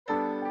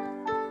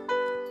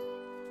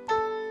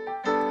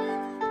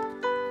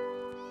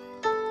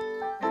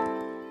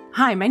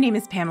Hi, my name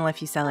is Pamela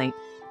Fuselli,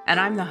 and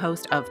I'm the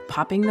host of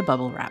Popping the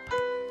Bubble Wrap.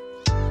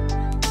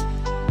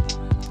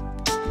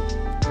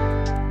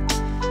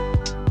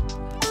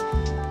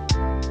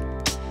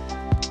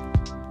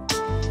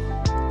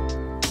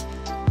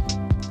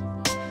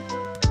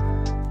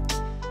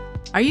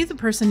 Are you the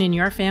person in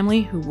your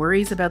family who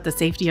worries about the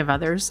safety of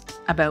others,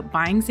 about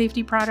buying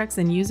safety products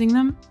and using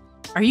them?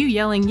 Are you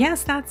yelling,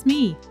 "Yes, that's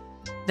me"?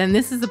 Then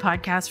this is the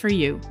podcast for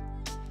you.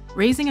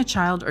 Raising a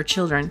child or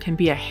children can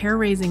be a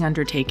hair-raising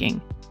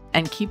undertaking,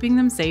 and keeping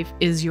them safe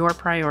is your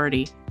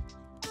priority.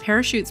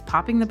 Parachute's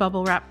Popping the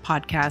Bubble Wrap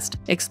podcast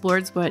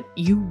explores what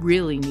you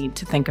really need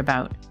to think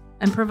about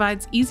and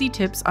provides easy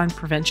tips on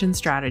prevention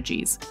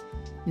strategies.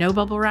 No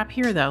bubble wrap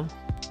here, though.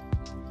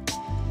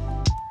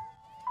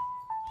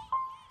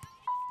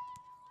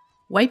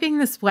 Wiping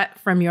the sweat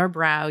from your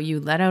brow, you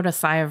let out a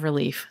sigh of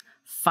relief.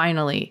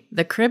 Finally,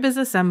 the crib is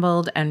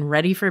assembled and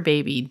ready for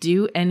baby,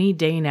 due any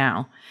day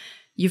now.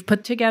 You've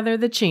put together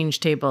the change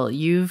table.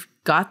 You've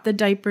got the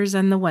diapers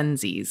and the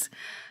onesies.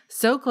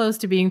 So close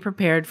to being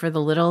prepared for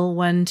the little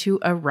one to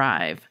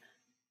arrive.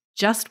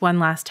 Just one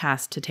last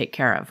task to take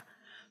care of: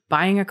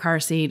 buying a car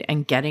seat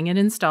and getting it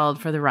installed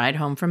for the ride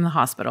home from the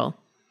hospital.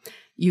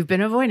 You've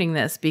been avoiding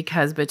this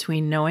because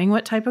between knowing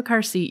what type of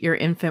car seat your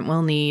infant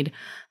will need,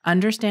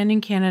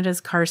 understanding Canada's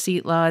car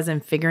seat laws,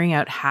 and figuring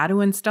out how to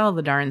install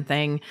the darn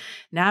thing,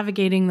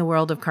 navigating the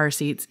world of car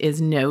seats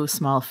is no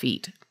small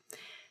feat.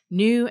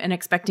 New and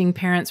expecting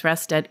parents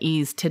rest at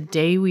ease.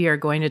 Today we are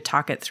going to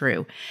talk it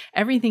through.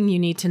 Everything you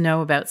need to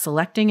know about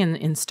selecting and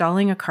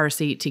installing a car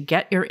seat to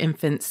get your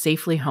infant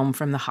safely home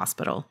from the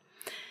hospital.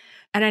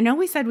 And I know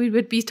we said we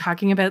would be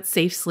talking about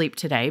safe sleep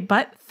today,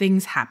 but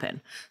things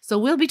happen. So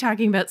we'll be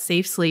talking about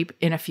safe sleep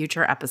in a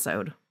future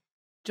episode.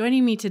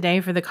 Joining me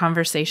today for the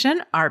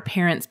conversation are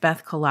parents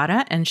Beth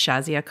Collada and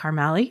Shazia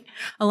Karmali,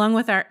 along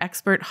with our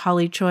expert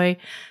Holly Choi,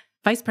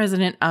 Vice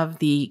President of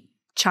the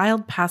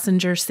Child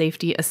Passenger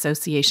Safety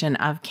Association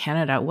of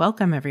Canada.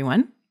 Welcome,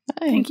 everyone.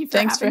 Hi. Thank you.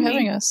 Thanks for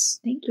having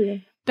us. Thank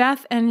you.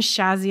 Beth and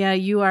Shazia,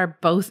 you are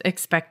both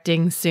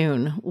expecting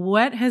soon.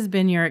 What has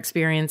been your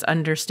experience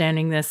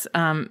understanding this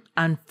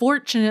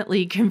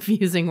unfortunately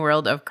confusing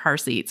world of car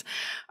seats?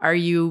 Are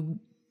you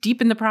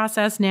deep in the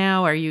process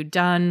now? Are you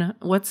done?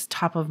 What's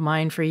top of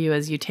mind for you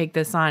as you take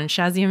this on?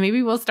 Shazia,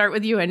 maybe we'll start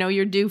with you. I know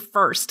you're due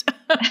first.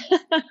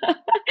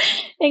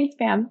 Thanks,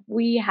 Pam.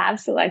 We have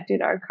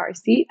selected our car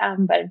seat,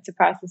 but it's a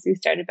process we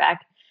started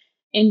back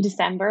in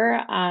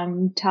December.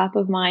 Top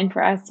of mind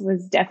for us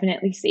was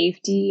definitely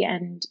safety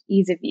and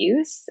ease of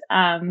use.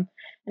 And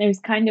it was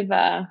kind of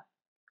a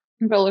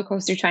roller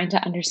coaster trying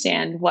to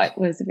understand what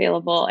was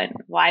available and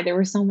why there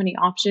were so many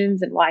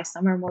options and why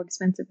some are more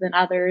expensive than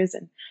others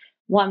and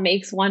what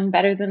makes one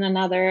better than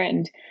another.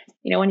 And,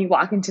 you know, when you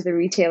walk into the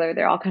retailer,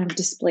 they're all kind of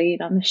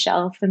displayed on the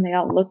shelf and they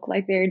all look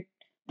like they're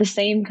the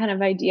same kind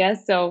of idea.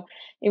 So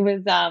it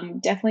was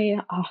definitely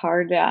a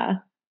hard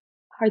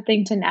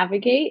thing to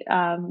navigate,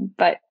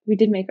 but we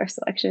did make our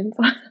selections.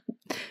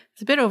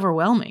 It's a bit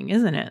overwhelming,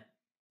 isn't it?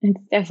 It's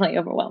definitely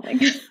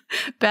overwhelming.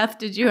 Beth,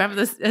 did you have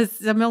a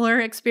similar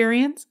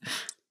experience?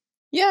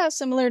 Yeah,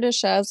 similar to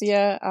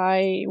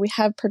Shazia, we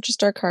have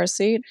purchased our car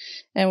seat,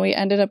 and we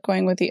ended up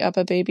going with the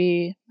Uppa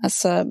Baby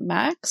Essa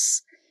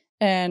Max,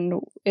 and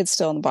it's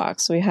still in the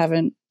box. We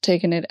haven't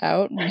taken it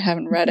out. We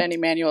haven't read any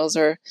manuals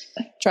or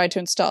tried to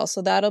install.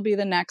 So that'll be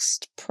the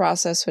next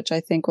process, which I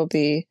think will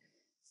be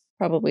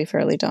probably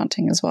fairly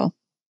daunting as well.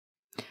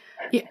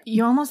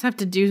 You almost have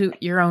to do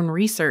your own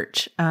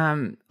research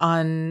on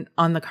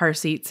the car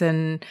seats.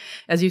 And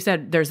as you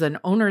said, there's an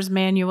owner's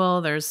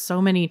manual. There's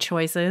so many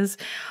choices.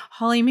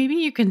 Holly, maybe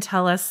you can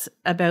tell us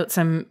about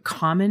some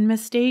common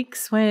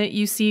mistakes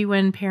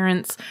when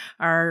parents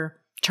are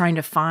trying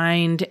to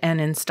find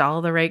and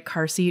install the right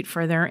car seat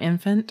for their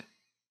infant.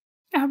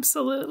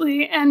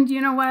 Absolutely. And you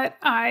know what?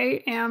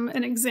 I am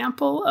an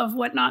example of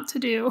what not to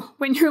do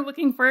when you're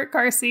looking for a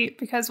car seat,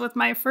 because with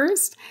my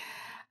first,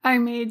 I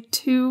made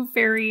two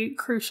very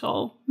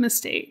crucial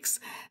mistakes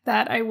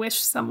that I wish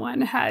someone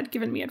had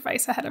given me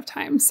advice ahead of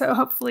time. So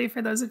hopefully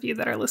for those of you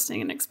that are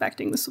listening and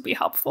expecting, this will be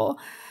helpful.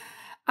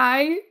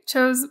 I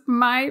chose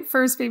my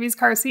first baby's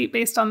car seat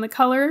based on the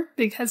color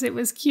because it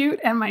was cute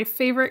and my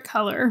favorite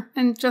color.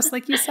 And just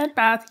like you said,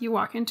 Beth, you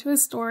walk into a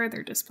store,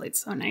 they're displayed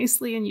so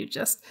nicely and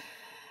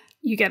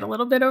you get a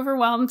little bit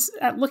overwhelmed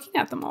at looking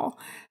at them all.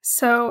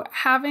 So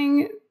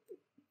having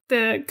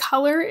the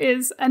color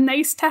is a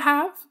nice to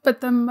have,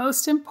 but the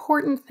most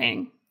important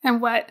thing,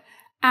 and what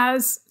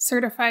as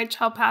certified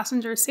child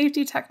passenger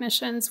safety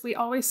technicians, we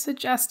always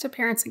suggest to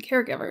parents and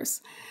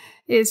caregivers,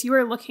 is you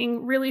are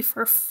looking really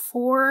for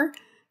 4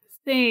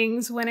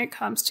 things when it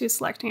comes to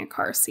selecting a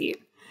car seat.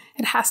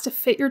 It has to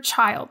fit your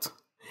child.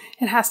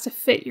 It has to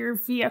fit your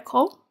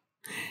vehicle.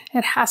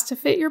 It has to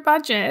fit your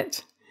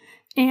budget.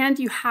 And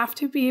you have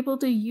to be able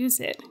to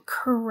use it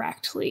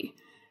correctly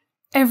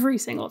every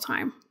single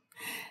time.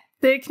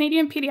 The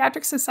Canadian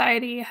Pediatric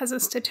Society has a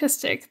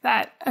statistic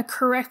that a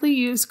correctly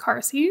used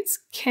car seat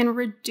can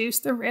reduce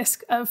the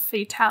risk of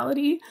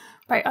fatality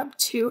by up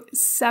to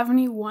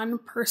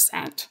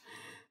 71%.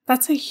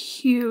 That's a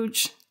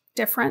huge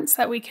difference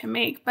that we can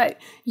make, but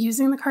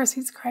using the car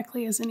seats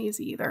correctly isn't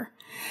easy either.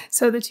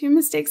 So the two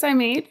mistakes I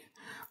made,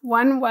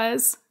 one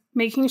was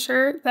making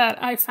sure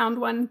that I found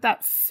one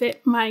that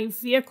fit my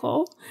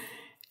vehicle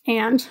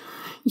and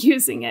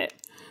using it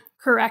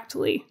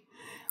correctly,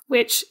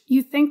 which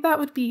you think that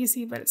would be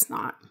easy, but it's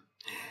not.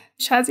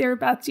 Shazia or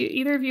Beth, do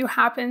either of you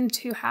happen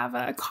to have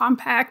a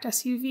compact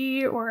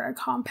SUV or a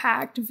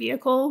compact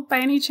vehicle by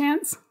any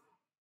chance?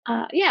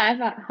 Yeah, I have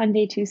a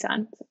Hyundai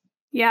Tucson.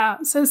 Yeah,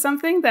 so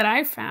something that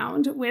I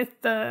found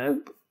with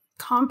the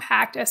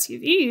compact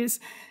SUVs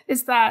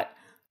is that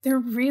they're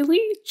really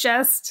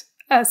just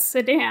a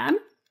sedan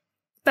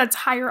that's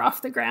higher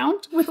off the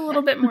ground with a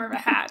little bit more of a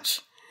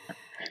hatch.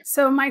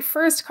 So my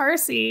first car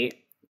seat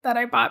that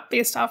I bought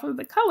based off of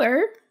the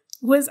color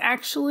was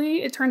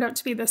actually, it turned out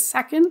to be the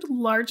second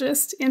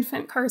largest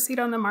infant car seat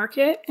on the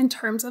market in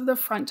terms of the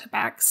front to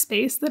back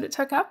space that it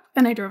took up,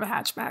 and I drove a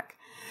hatchback.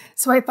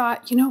 So I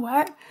thought, you know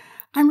what?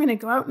 I'm going to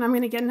go out and I'm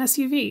going to get an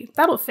SUV.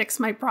 That'll fix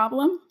my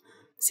problem.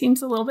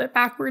 Seems a little bit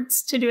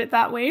backwards to do it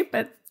that way,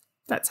 but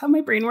that's how my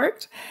brain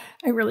worked.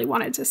 I really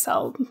wanted to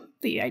sell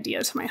the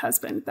idea to my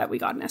husband that we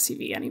got an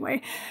SUV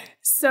anyway.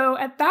 So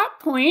at that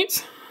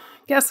point,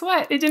 guess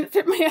what? It didn't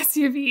fit my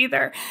SUV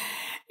either.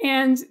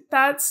 And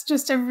that's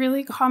just a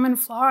really common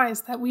flaw,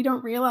 is that we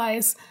don't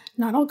realize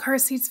not all car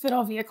seats fit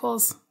all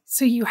vehicles.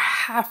 So you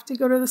have to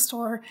go to the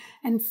store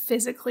and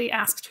physically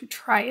ask to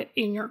try it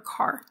in your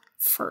car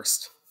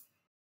first.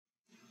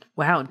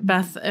 Wow.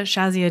 Beth,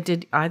 Shazia,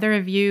 did either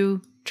of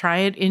you try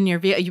it in your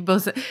vehicle? You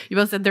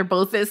both said they're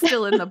both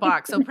still in the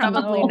box, so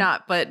probably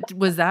not. But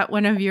was that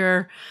one of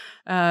your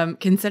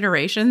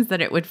considerations, that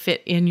it would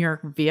fit in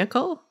your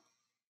vehicle?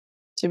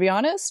 To be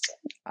honest,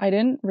 I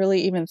didn't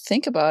really even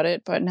think about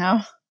it, but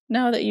now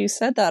that you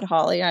said that,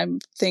 Holly, I'm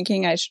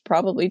thinking I should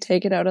probably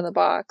take it out of the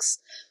box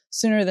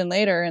sooner than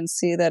later and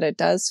see that it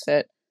does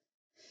fit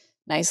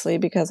nicely,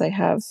 because I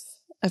have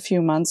a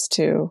few months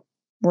to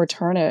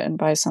return it and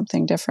buy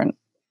something different.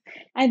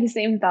 I had the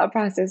same thought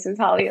process as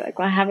Holly. Like,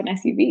 well, I have an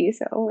SUV,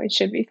 so it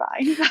should be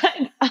fine.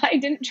 But I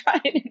didn't try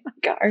it in my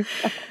car.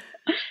 So.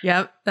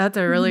 Yep, that's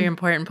a really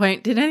important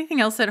point. Did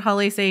anything else that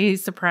Holly say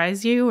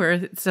surprise you,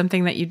 or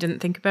something that you didn't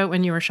think about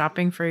when you were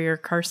shopping for your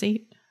car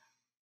seat?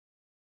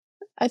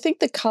 I think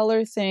the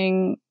color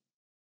thing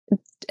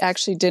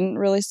actually didn't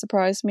really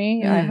surprise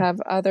me. I have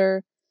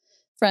other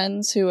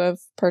friends who have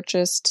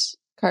purchased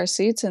car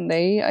seats, and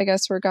they, I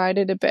guess, were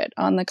guided a bit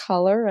on the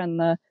color and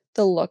the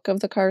look of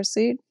the car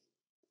seat,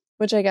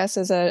 which I guess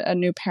as a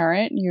new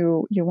parent,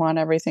 you want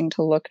everything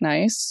to look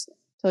nice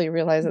until you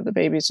realize that the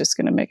baby's just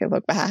going to make it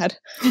look bad.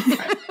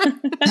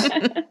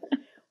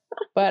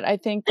 But I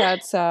think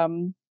that's,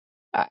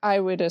 I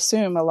would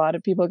assume a lot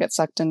of people get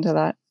sucked into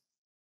that.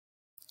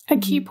 A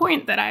key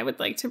point that I would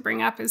like to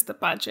bring up is the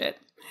budget.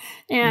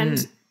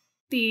 And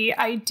the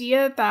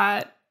idea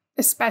that,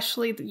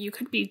 especially that you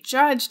could be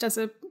judged as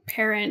a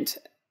parent,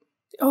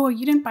 oh,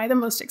 you didn't buy the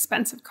most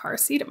expensive car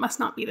seat, it must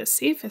not be the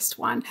safest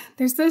one.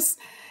 There's this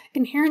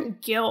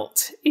inherent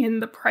guilt in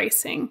the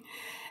pricing.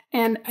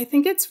 And I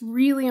think it's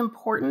really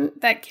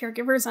important that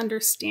caregivers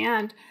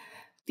understand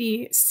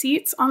the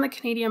seats on the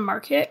Canadian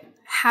market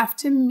have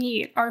to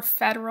meet our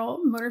federal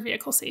motor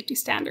vehicle safety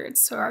standards.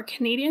 So our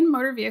Canadian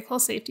motor vehicle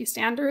safety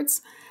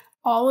standards,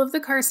 all of the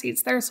car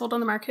seats that are sold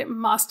on the market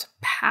must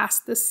pass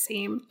the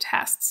same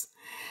tests.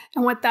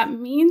 And what that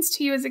means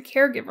to you as a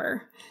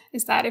caregiver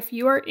is that if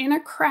you are in a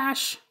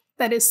crash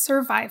that is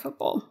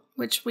survivable,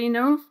 which we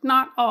know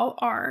not all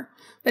are,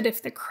 but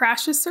if the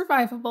crash is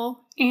survivable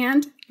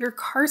and your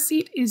car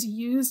seat is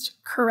used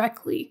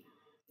correctly,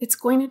 it's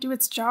going to do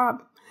its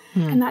job.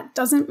 And that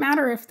doesn't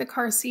matter if the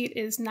car seat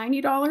is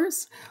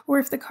 $90 or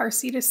if the car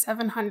seat is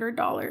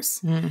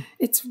 $700.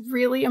 It's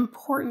really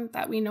important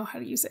that we know how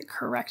to use it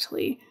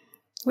correctly,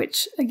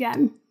 which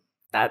again,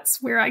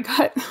 that's where I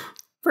got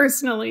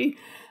personally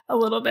a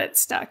little bit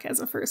stuck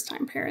as a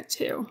first-time parent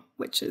too,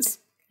 which is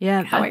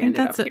how I ended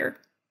up here.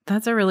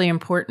 That's a really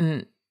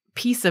important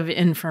piece of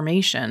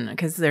information,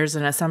 because there's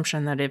an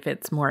assumption that if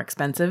it's more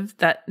expensive,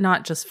 that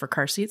not just for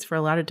car seats, for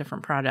a lot of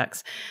different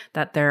products,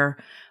 that they're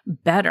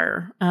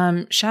better.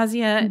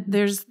 Shazia,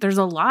 there's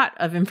a lot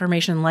of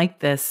information like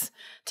this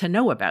to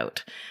know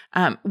about.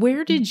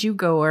 Where did you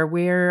go, or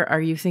where are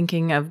you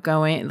thinking of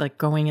going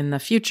in the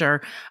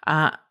future,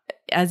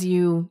 as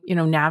you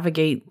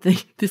navigate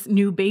this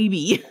new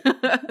baby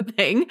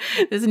thing,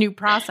 this new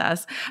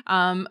process,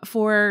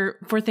 for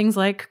things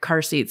like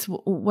car seats?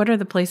 What are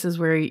the places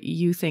where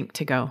you think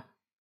to go?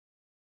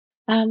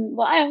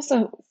 Well, I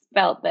also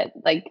felt that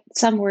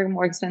some were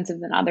more expensive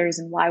than others,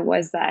 and why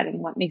was that,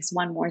 and what makes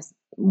one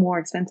more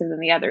expensive than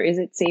the other? Is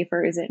it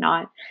safer? Is it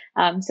not?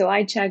 So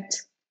I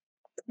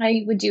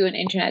would do an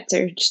internet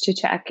search to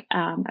check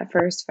at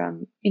first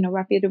from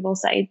reputable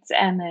sites,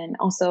 and then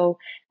also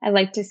I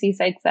like to see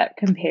sites that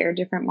compare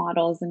different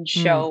models and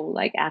show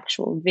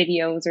actual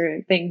videos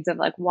or things of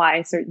why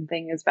a certain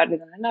thing is better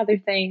than another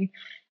thing.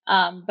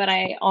 But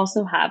I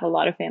also have a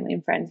lot of family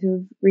and friends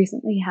who've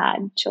recently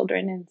had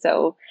children. And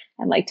so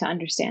I'd like to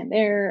understand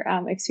their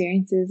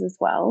experiences as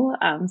well.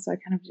 So I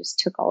kind of just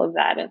took all of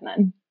that and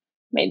then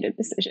made a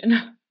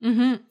decision.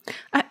 Mm-hmm.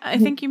 I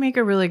think you make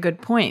a really good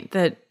point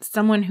that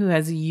someone who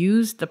has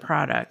used the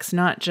products,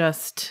 not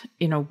just,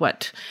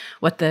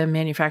 what the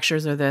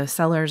manufacturers or the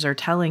sellers are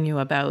telling you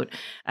about.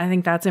 I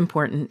think that's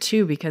important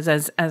too, because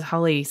as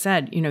Holly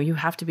said, you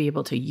have to be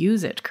able to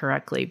use it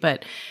correctly,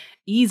 but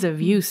ease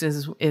of use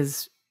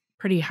is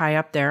pretty high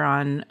up there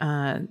on,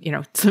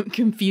 some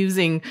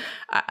confusing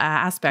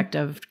aspect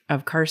of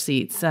car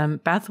seats.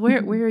 Beth,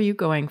 where are you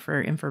going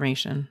for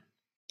information?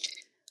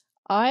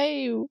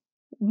 I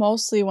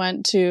mostly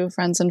went to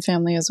friends and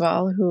family as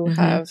well who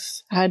have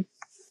had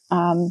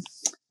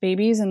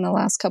babies in the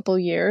last couple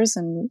of years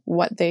and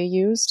what they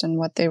used and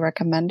what they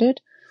recommended.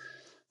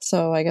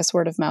 So I guess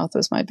word of mouth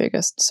was my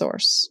biggest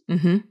source.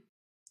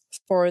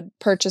 For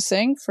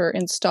purchasing, for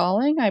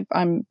installing,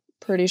 I'm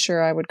pretty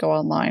sure I would go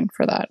online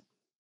for that.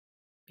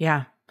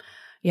 Yeah.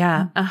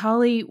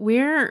 Holly,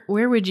 where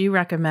would you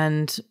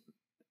recommend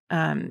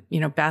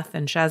Beth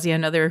and Shazia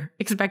and other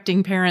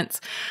expecting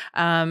parents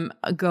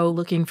go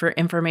looking for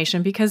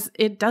information, because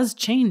it does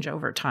change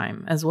over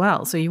time as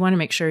well. So you want to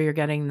make sure you're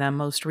getting the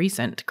most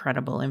recent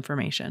credible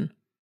information.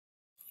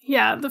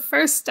 Yeah, the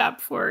first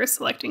step for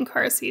selecting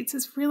car seats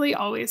is really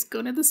always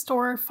go to the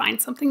store,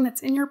 find something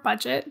that's in your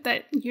budget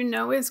that you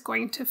know is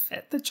going to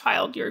fit the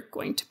child you're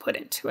going to put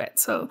into it.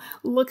 So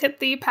look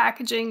at the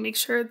packaging, make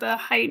sure the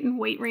height and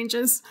weight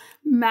ranges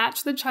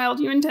match the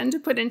child you intend to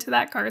put into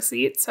that car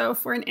seat. So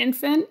for an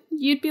infant,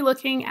 you'd be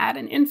looking at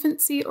an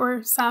infant seat,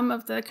 or some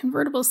of the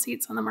convertible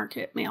seats on the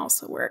market may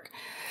also work.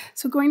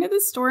 So going to the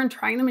store and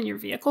trying them in your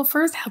vehicle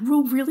first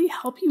will really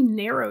help you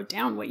narrow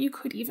down what you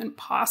could even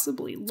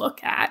possibly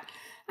look at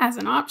as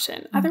an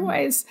option.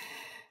 Otherwise,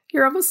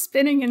 you're almost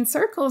spinning in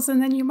circles,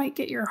 and then you might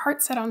get your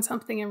heart set on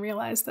something and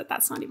realize that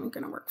that's not even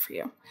going to work for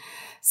you.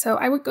 So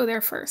I would go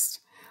there first.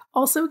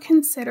 Also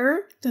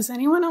consider, does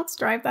anyone else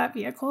drive that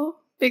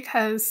vehicle?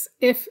 Because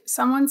if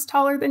someone's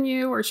taller than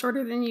you or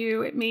shorter than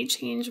you, it may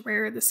change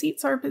where the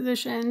seats are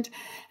positioned,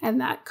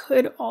 and that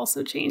could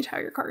also change how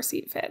your car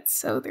seat fits.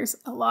 So there's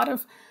a lot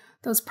of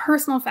those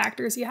personal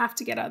factors you have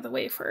to get out of the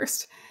way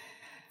first.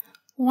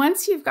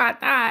 Once you've got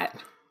that,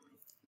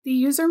 the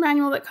user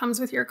manual that comes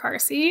with your car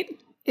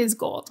seat is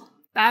gold.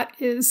 That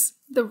is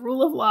the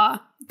rule of law.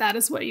 That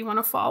is what you want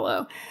to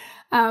follow.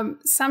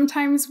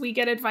 Sometimes we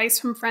get advice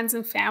from friends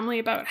and family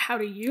about how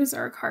to use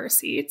our car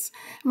seats.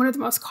 And one of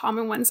the most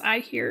common ones I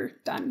hear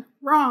done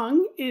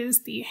wrong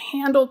is the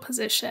handle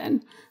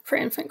position for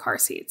infant car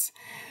seats.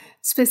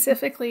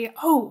 Specifically,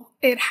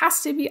 it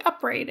has to be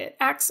upright. It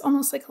acts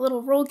almost like a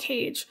little roll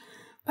cage.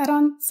 But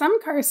on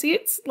some car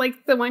seats,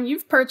 like the one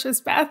you've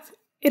purchased, Beth,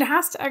 it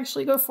has to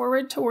actually go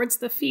forward towards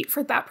the feet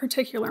for that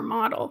particular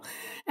model.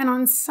 And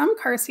on some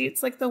car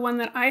seats, like the one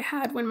that I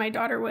had when my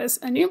daughter was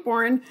a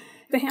newborn,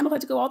 the handle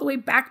had to go all the way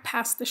back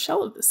past the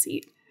shell of the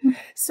seat.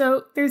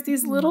 So there's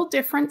these little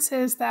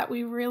differences that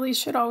we really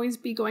should always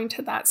be going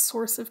to that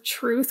source of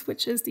truth,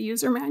 which is the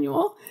user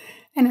manual.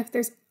 And if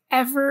there's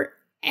ever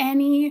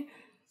any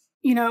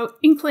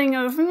inkling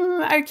of,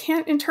 I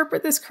can't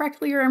interpret this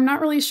correctly, or I'm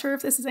not really sure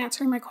if this is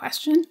answering my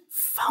question,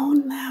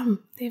 phone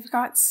them. They've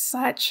got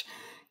such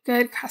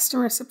good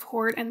customer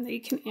support, and they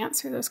can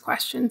answer those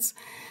questions.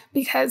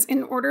 Because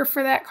in order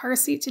for that car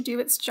seat to do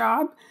its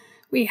job,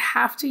 we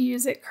have to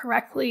use it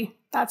correctly.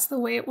 That's the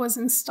way it was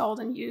installed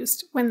and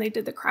used when they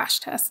did the crash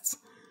tests.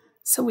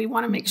 So we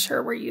want to make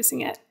sure we're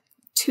using it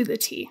to the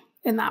T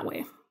in that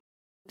way.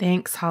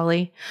 Thanks,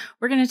 Holly.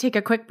 We're going to take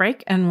a quick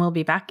break, and we'll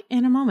be back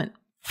in a moment.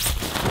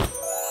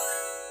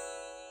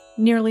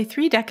 Nearly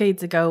 3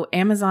 decades ago,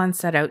 Amazon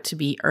set out to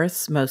be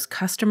Earth's most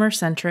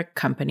customer-centric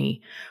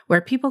company,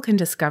 where people can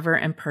discover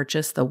and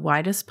purchase the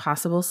widest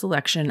possible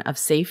selection of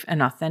safe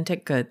and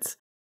authentic goods.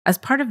 As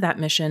part of that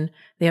mission,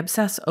 they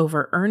obsess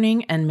over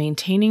earning and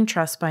maintaining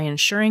trust by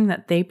ensuring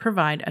that they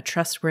provide a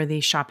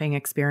trustworthy shopping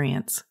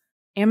experience.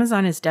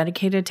 Amazon is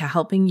dedicated to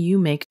helping you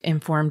make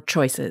informed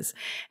choices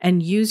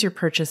and use your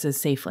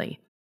purchases safely.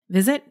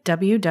 Visit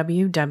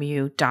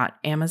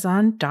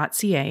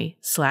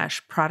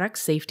www.amazon.ca/product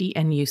safety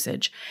and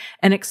usage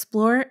and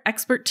explore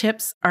expert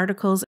tips,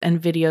 articles, and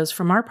videos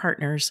from our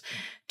partners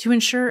to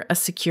ensure a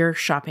secure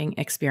shopping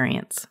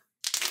experience.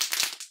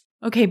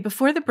 Okay,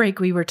 before the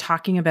break, we were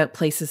talking about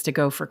places to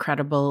go for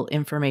credible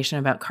information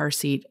about car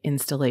seat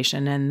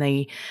installation, and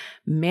the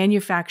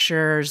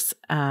manufacturer's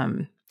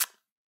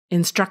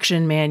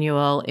instruction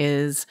manual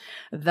is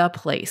the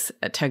place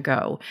to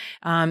go.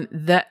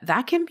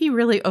 That can be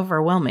really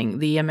overwhelming,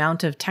 the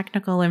amount of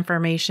technical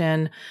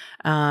information,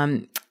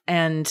 and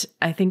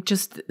I think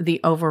just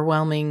the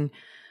overwhelming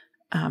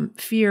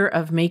fear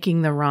of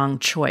making the wrong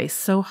choice.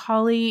 So,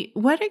 Holly,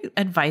 what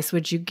advice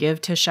would you give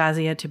to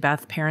Shazia, to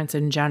Beth, parents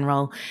in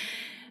general,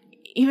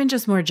 even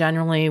just more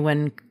generally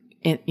when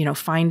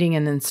finding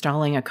and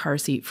installing a car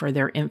seat for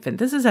their infant?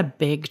 This is a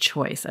big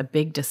choice, a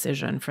big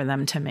decision for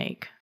them to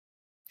make.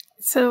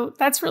 So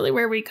that's really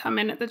where we come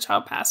in at the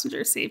Child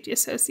Passenger Safety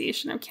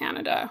Association of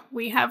Canada.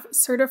 We have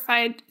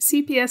certified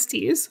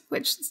CPSTs,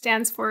 which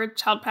stands for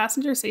Child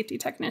Passenger Safety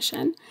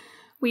Technician.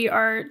 We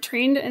are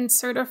trained and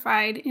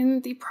certified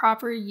in the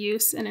proper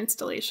use and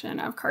installation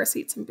of car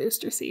seats and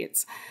booster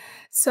seats.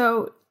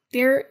 So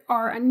there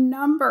are a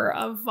number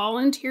of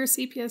volunteer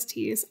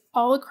CPSTs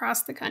all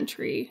across the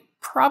country,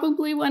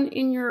 probably one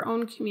in your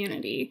own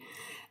community.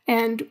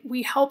 And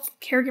we help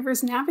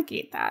caregivers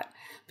navigate that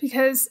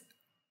because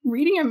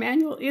reading a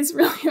manual is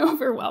really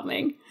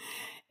overwhelming.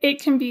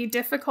 It can be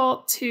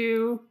difficult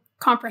to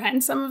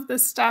comprehend some of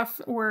this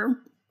stuff or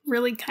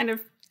really kind of,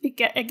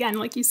 again,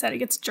 like you said, it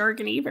gets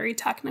jargony, very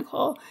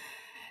technical.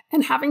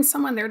 And having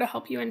someone there to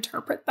help you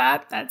interpret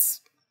that,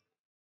 that's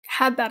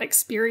had that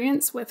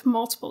experience with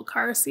multiple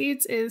car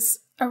seats is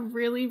a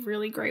really,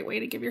 really great way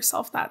to give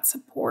yourself that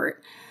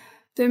support.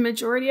 The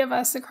majority of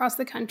us across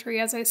the country,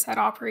 as I said,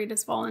 operate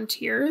as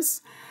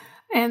volunteers.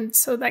 And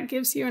so that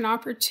gives you an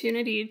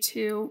opportunity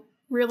to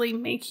really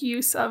make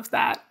use of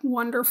that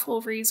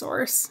wonderful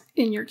resource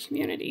in your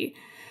community.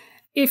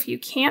 If you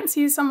can't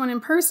see someone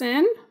in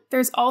person,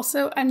 there's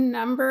also a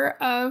number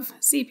of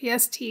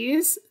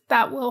CPSTs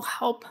that will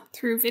help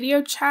through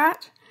video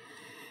chat.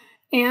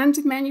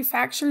 And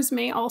manufacturers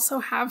may also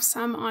have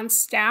some on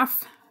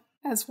staff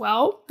as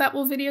well that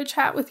will video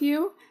chat with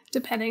you,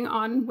 depending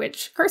on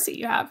which car seat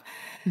you have.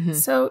 Mm-hmm.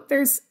 So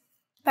there's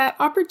that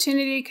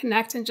opportunity to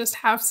connect and just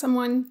have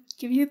someone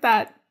give you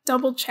that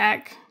double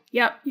check.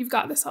 Yep, you've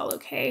got this all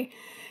okay.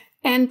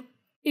 And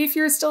if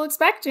you're still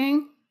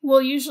expecting,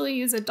 we'll usually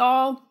use a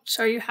doll,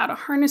 show you how to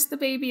harness the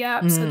baby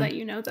up so that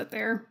you know that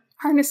they're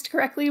harnessed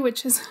correctly,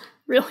 which is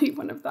really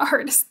one of the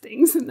hardest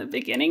things in the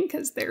beginning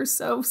because they're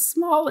so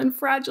small and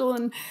fragile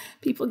and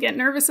people get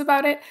nervous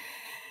about it.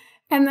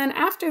 And then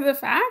after the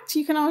fact,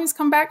 you can always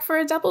come back for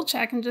a double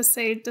check and just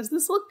say, does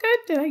this look good?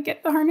 Did I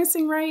get the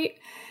harnessing right?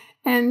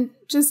 And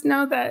just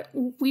know that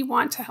we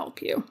want to help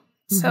you.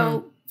 Mm-hmm.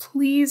 So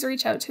please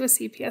reach out to a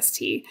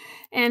CPST.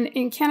 And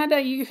in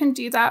Canada, you can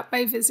do that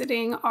by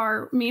visiting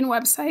our main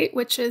website,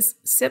 which is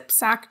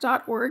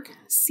cpsac.org,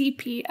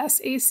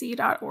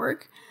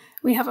 cpsac.org.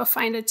 We have a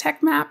Find a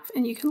Tech map,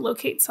 and you can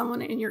locate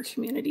someone in your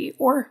community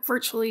or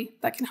virtually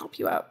that can help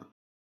you out.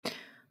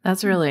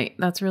 That's really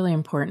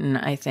important,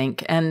 I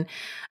think. And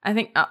I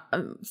think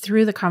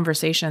through the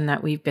conversation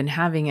that we've been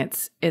having,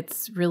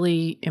 it's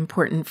really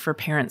important for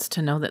parents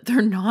to know that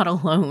they're not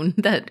alone,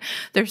 that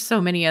there's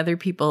so many other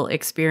people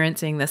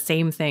experiencing the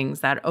same things,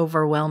 that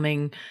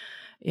overwhelming,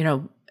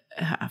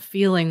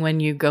 feeling when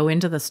you go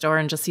into the store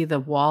and just see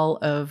the wall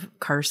of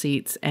car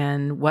seats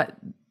and what,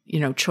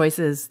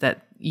 choices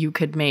that you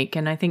could make.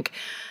 And I think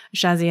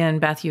Shazia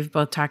and Beth, you've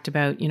both talked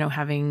about,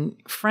 having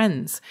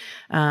friends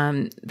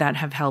that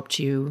have helped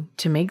you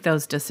to make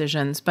those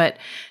decisions. But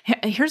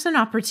here's an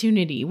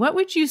opportunity. What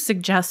would you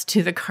suggest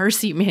to the car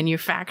seat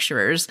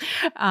manufacturers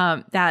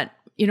that,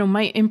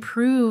 might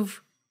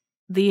improve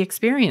the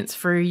experience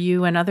for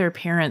you and other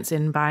parents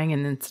in buying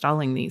and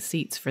installing these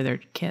seats for their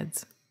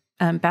kids?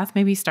 Beth,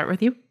 maybe start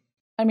with you.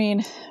 I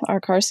mean, our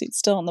car seat's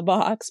still in the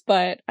box,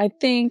 but I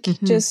think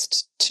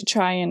just to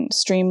try and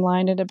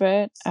streamline it a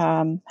bit,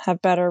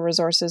 have better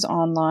resources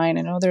online.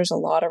 I know there's a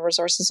lot of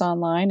resources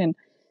online and,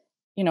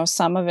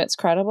 some of it's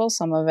credible,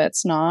 some of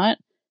it's not,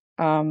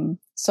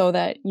 so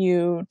that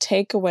you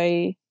take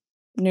away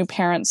new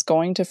parents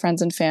going to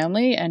friends and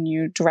family and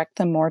you direct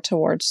them more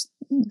towards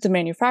the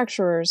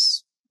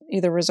manufacturers,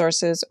 either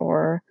resources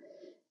or,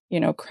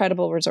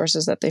 credible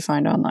resources that they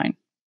find online.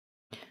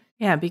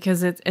 Yeah,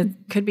 because it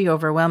could be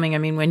overwhelming. I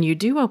mean, when you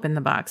do open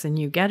the box and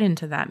you get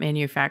into that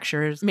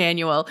manufacturer's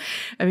manual,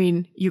 I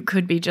mean, you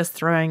could be just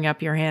throwing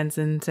up your hands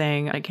and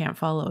saying, I can't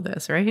follow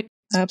this, right?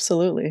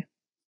 Absolutely.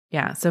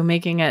 Yeah. So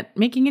making it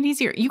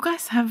easier. You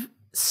guys have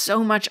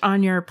so much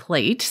on your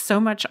plate, so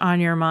much on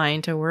your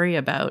mind to worry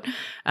about.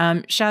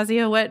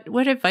 Shazia,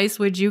 what advice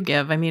would you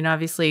give? I mean,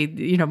 obviously,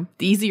 the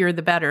easier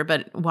the better,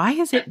 but why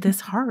is it this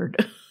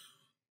hard?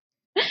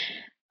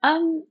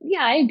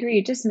 Yeah, I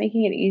agree. Just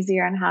making it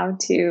easier on how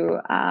to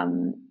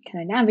kind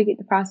of navigate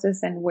the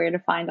process and where to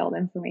find all the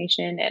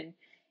information, and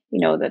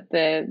that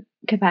the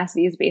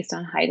capacity is based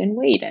on height and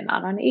weight and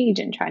not on age,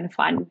 and trying to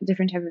find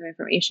different type of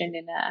information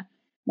in a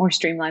more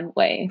streamlined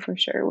way for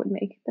sure would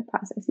make the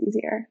process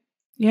easier.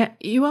 Yeah,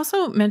 you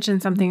also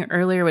mentioned something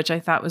earlier which I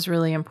thought was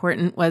really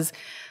important, was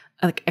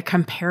like a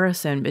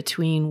comparison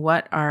between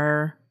what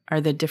are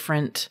the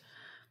different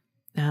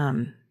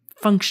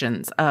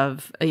functions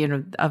of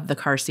the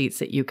car seats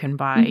that you can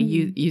buy.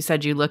 Mm-hmm. You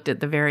said you looked at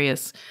the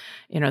various,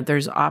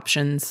 there's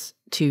options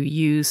to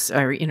use,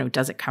 or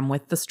does it come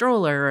with the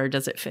stroller, or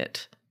does it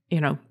fit,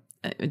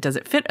 does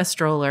it fit a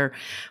stroller?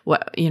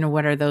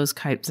 What are those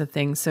types of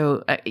things?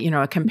 So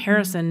a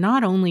comparison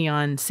not only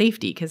on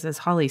safety, because as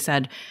Holly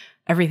said,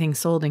 everything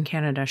sold in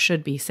Canada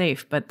should be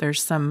safe, but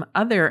there's some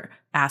other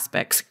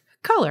aspects,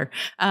 color,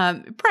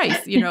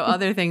 price,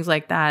 other things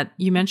like that.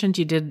 You mentioned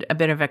you did a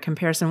bit of a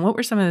comparison. What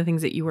were some of the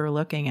things that you were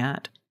looking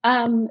at?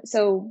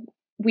 So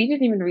we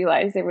didn't even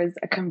realize there was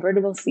a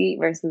convertible seat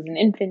versus an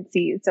infant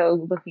seat.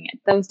 So looking at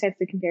those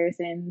types of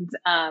comparisons,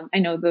 I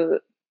know the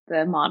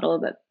model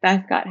that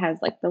Beth got has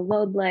like the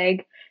load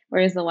leg,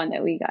 whereas the one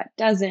that we got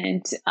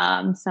doesn't.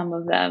 Some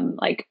of them,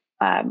 like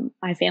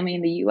my family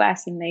in the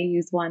US, and they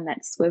use one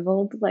that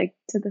swiveled like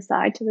to the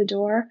side to the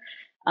door.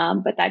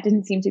 But that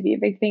didn't seem to be a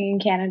big thing in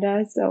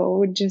Canada.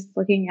 So just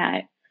looking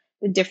at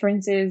the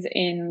differences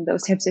in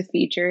those types of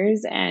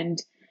features,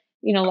 and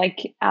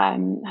like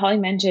Holly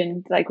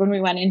mentioned, like when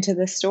we went into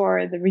the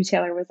store, the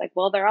retailer was like,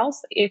 well, they're all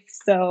safe.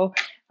 So,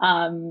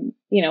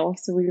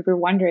 so we were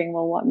wondering,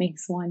 well, what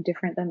makes one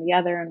different than the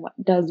other, and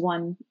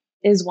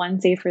is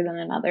one safer than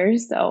another?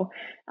 So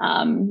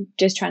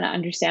just trying to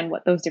understand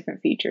what those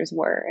different features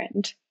were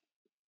and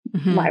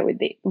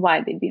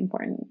why they'd be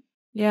important.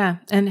 Yeah.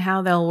 And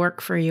how they'll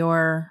work for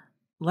your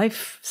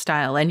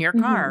lifestyle and your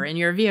car and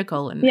your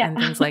vehicle and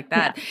things like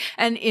that. Yeah.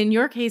 And in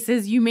your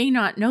cases, you may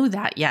not know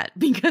that yet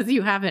because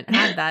you haven't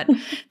had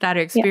that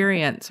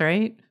experience,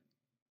 right?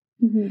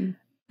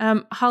 Mm-hmm.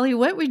 Holly,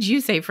 what would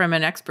you say from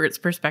an expert's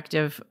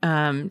perspective,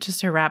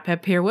 just to wrap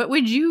up here, what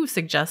would you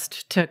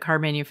suggest to car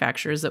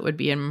manufacturers that would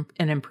be an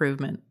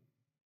improvement?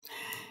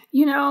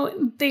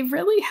 They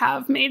really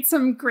have made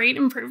some great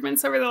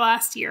improvements over the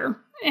last year.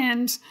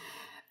 And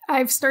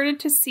I've started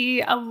to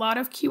see a lot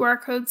of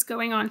QR codes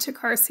going onto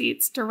car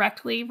seats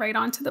directly right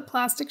onto the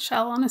plastic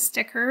shell on a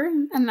sticker.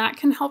 And that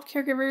can help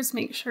caregivers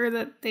make sure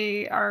that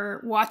they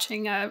are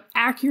watching an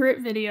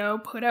accurate video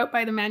put out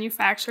by the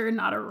manufacturer,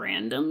 not a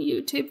random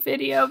YouTube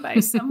video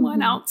by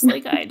someone else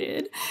like I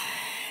did.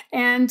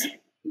 And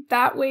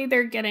that way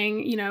they're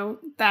getting,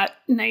 that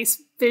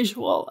nice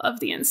visual of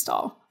the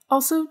install.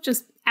 Also,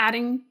 just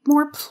adding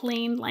more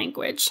plain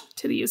language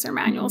to the user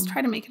manuals,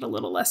 try to make it a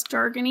little less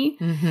jargony.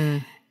 Mm-hmm.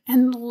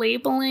 And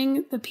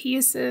labeling the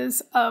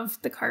pieces of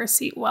the car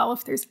seat well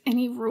if there's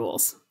any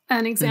rules.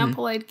 An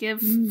example I'd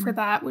give for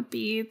that would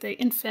be the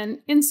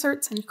infant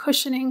inserts and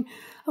cushioning.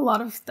 A lot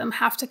of them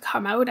have to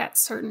come out at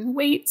certain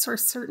weights, or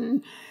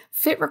certain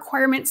fit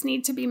requirements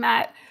need to be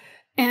met.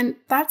 And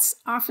that's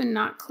often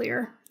not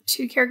clear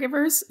to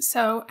caregivers.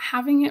 So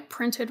having it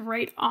printed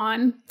right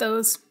on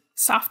those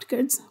soft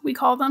goods, we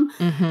call them,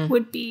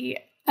 would be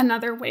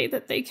another way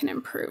that they can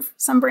improve.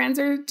 Some brands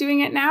are doing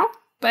it now,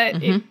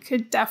 but it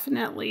could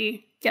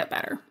definitely get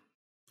better.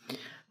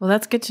 Well,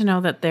 that's good to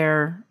know that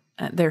there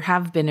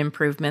have been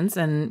improvements,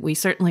 and we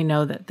certainly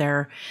know that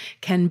there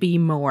can be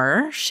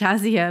more.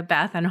 Shazia,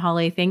 Beth, and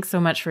Holly, thanks so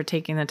much for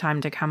taking the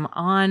time to come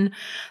on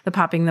the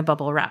Popping the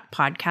Bubble Wrap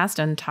podcast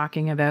and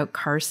talking about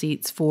car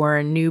seats for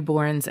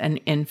newborns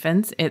and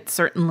infants. It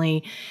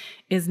certainly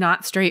is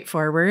not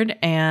straightforward,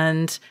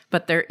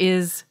 but there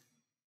is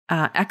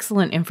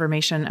excellent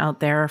information out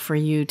there for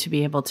you to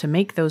be able to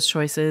make those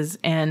choices.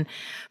 And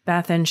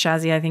Beth and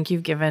Shazia, I think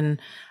you've given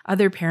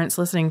other parents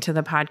listening to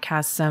the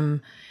podcast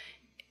some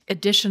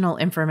additional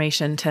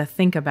information to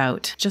think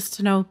about, just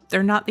to know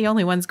they're not the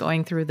only ones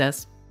going through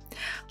this.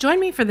 Join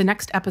me for the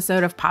next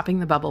episode of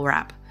Popping the Bubble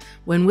Wrap,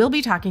 when we'll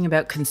be talking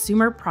about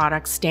consumer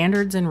product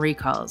standards and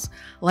recalls,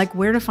 like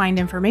where to find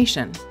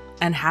information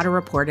and how to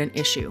report an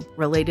issue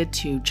related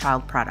to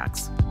child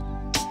products.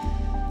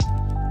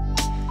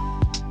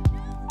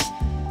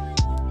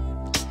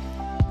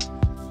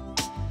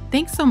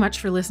 Thanks so much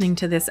for listening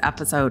to this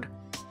episode.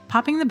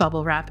 Popping the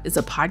Bubble Wrap is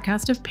a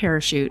podcast of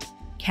Parachute,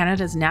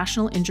 Canada's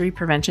national injury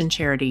prevention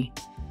charity.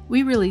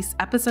 We release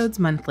episodes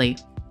monthly.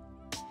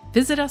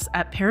 Visit us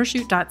at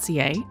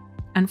parachute.ca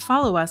and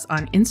follow us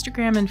on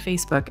Instagram and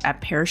Facebook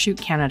at Parachute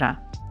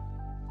Canada.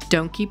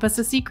 Don't keep us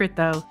a secret,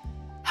 though.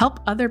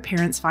 Help other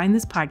parents find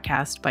this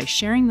podcast by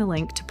sharing the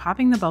link to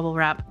Popping the Bubble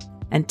Wrap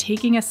and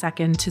taking a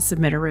second to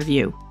submit a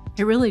review.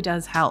 It really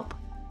does help.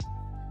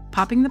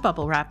 Popping the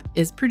Bubble Wrap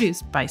is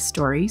produced by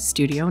Story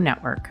Studio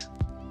Network.